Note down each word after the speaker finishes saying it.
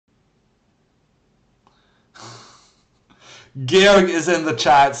Georg is in the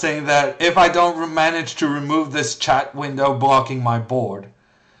chat saying that if I don't manage to remove this chat window blocking my board,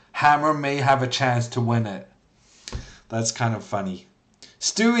 Hammer may have a chance to win it. That's kind of funny.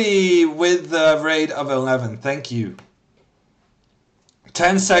 Stewie with the raid of 11. Thank you.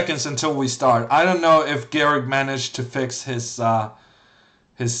 10 seconds until we start. I don't know if Georg managed to fix his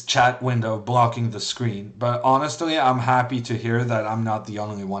chat window blocking the screen, but honestly, I'm happy to hear that I'm not the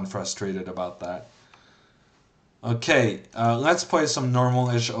only one frustrated about that. Okay, let's play some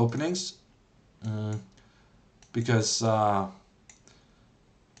normal-ish openings. Because I'm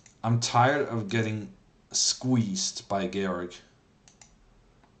tired of getting squeezed by Georg.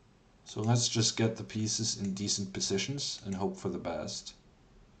 So let's just get the pieces in decent positions and hope for the best.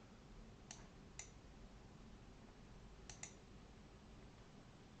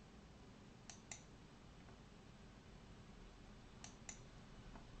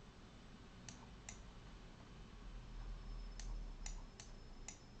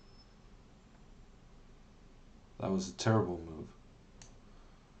 That was a terrible move.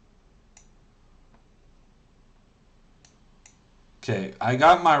 Okay, I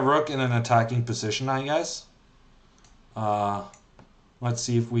got my rook in an attacking position, I guess. Let's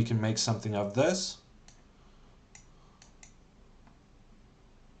see if we can make something of this.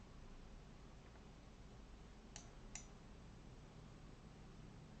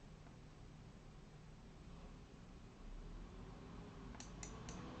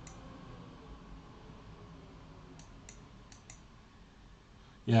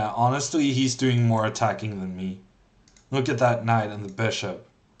 Yeah, honestly, he's doing more attacking than me. Look at that knight and the bishop.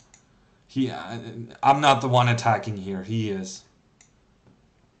 I'm not the one attacking here. He is.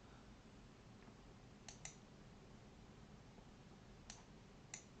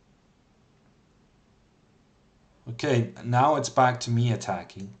 Okay, now it's back to me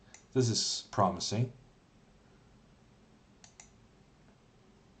attacking. This is promising.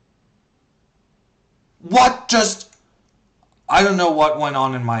 What just... I don't know what went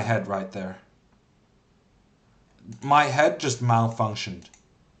on in my head right there. My head just malfunctioned.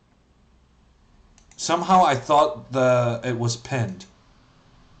 Somehow I thought it was pinned.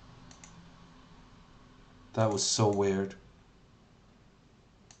 That was so weird.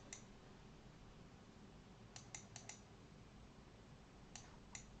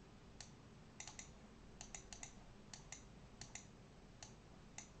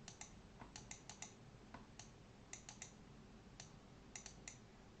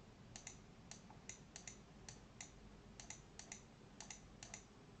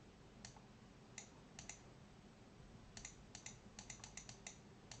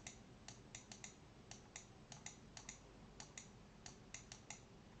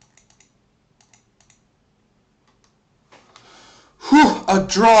 Whew, a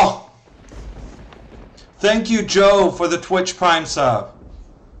draw. Thank you, Joe, for the Twitch Prime sub.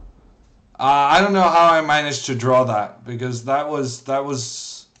 I don't know how I managed to draw that, because that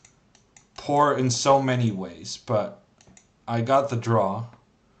was poor in so many ways, but I got the draw.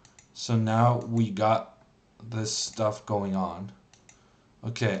 So now we got this stuff going on.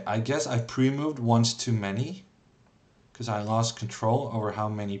 Okay, I guess I pre-moved once too many, because I lost control over how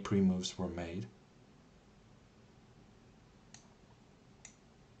many pre-moves were made.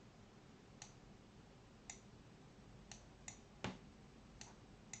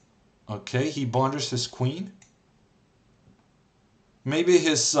 Okay, he blunders his queen. Maybe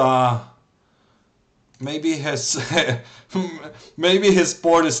his maybe his maybe his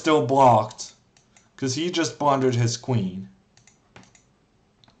board is still blocked, because he just blundered his queen.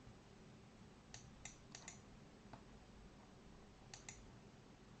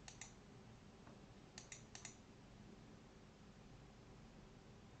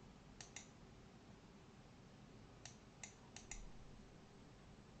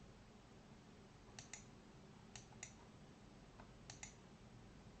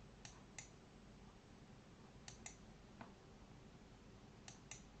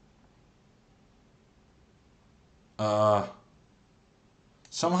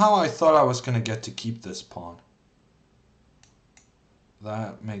 Somehow I thought I was going to get to keep this pawn.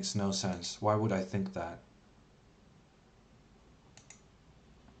 That makes no sense. Why would I think that?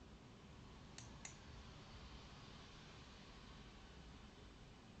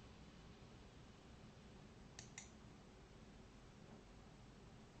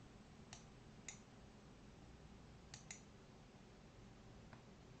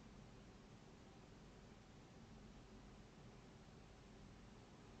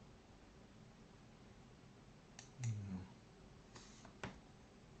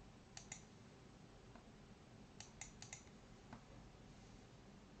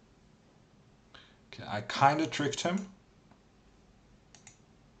 Okay, I kind of tricked him.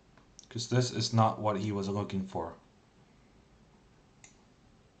 Because this is not what he was looking for.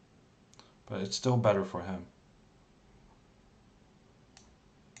 But it's still better for him.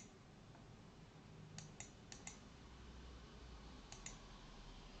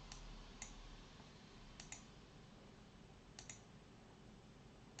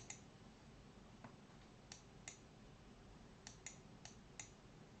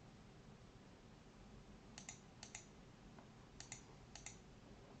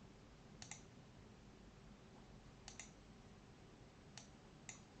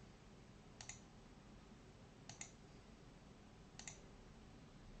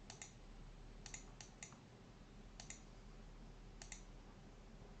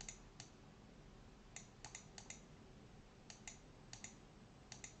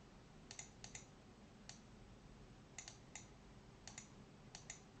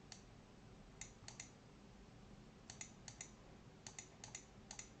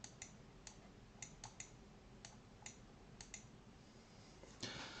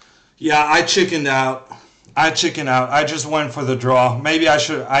 Yeah, I chickened out. I just went for the draw. Maybe I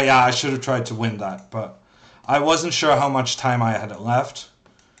should. I should have tried to win that, but I wasn't sure how much time I had left,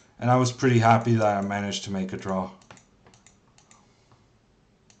 and I was pretty happy that I managed to make a draw.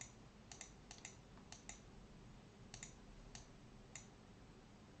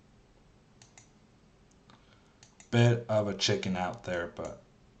 Bit of a chicken out there, but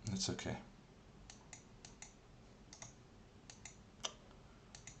it's okay.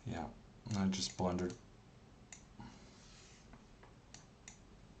 Yeah, I just blundered.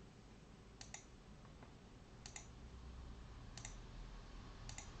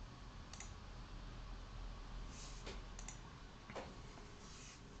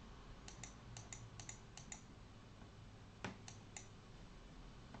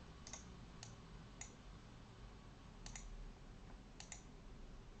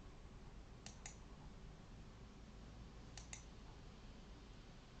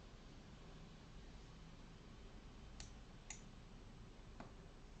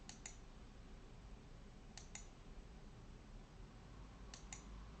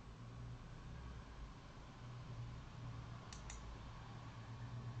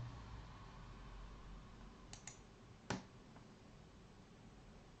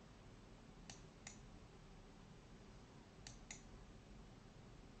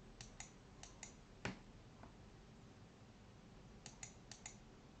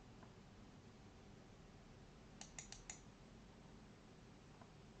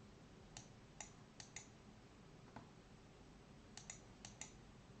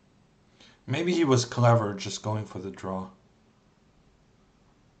 Maybe he was clever just going for the draw.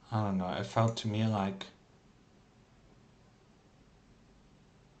 I don't know. It felt to me like...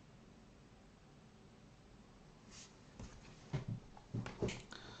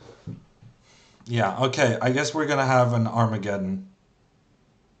 Yeah, okay. I guess we're gonna have an Armageddon.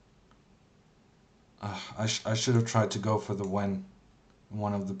 I should have tried to go for the win in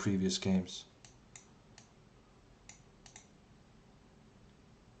one of the previous games.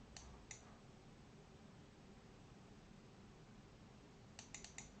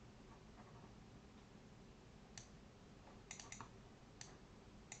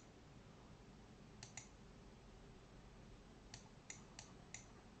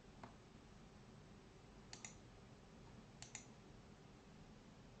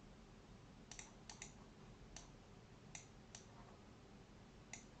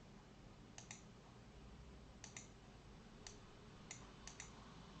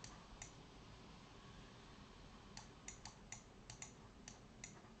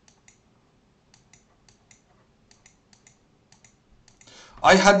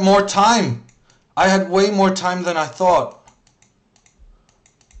 I had more time. I had way more time than I thought.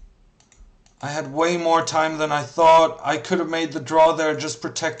 I had way more time than I thought. I could have made the draw there just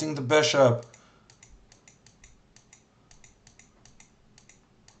protecting the bishop.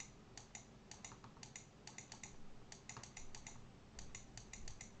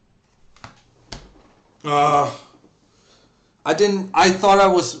 Uh, I thought I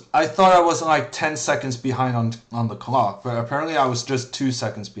was like 10 seconds behind on the clock, but apparently I was just 2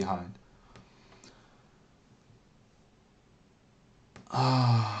 seconds behind.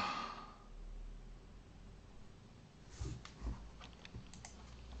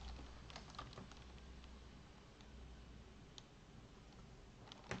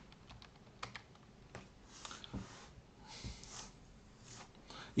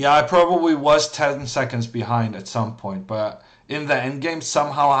 Yeah, I probably was 10 seconds behind at some point, but in the end game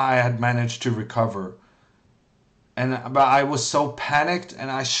somehow I had managed to recover but I was so panicked,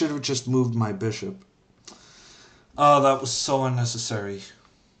 and I should have just moved my bishop. Oh, that was so unnecessary.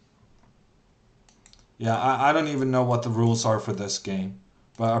 Yeah, I don't even know what the rules are for this game.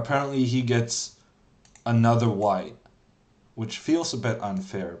 But apparently he gets another white, which feels a bit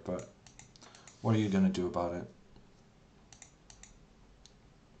unfair, but what are you going to do about it?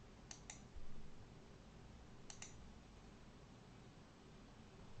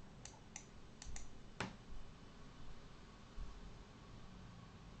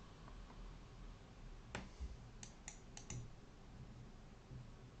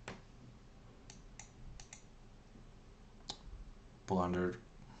 Blundered.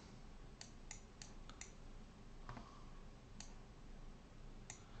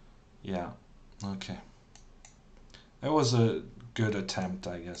 Yeah, okay. It was a good attempt,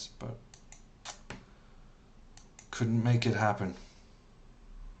 I guess, but couldn't make it happen.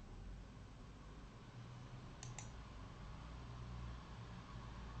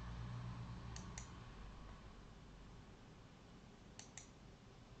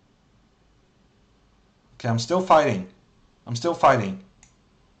 Okay, I'm still fighting. I'm still fighting.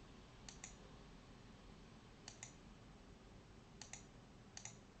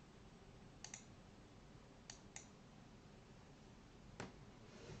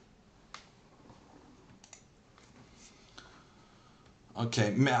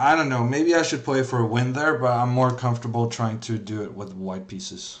 Okay, I don't know. Maybe I should play for a win there, but I'm more comfortable trying to do it with white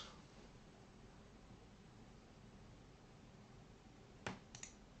pieces.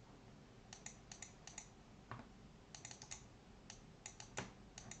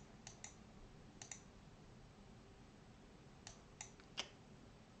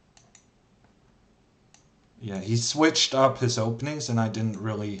 Yeah, he switched up his openings, and I didn't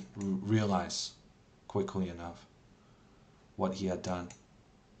really realize quickly enough what he had done.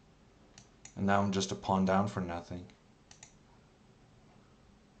 And now I'm just a pawn down for nothing.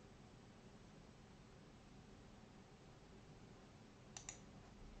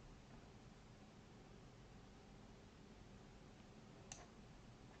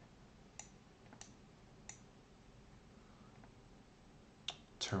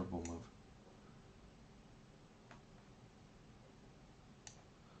 Terrible move.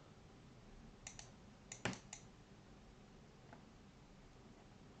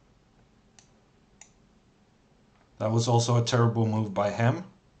 That was also a terrible move by him.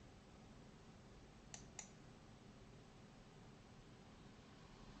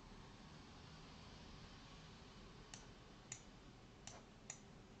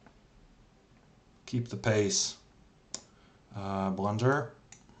 Keep the pace. Blunder.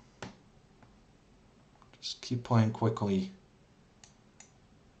 Just keep playing quickly.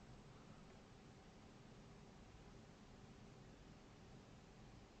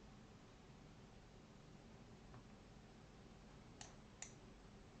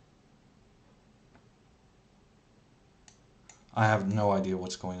 I have no idea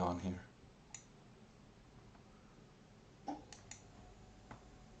what's going on here.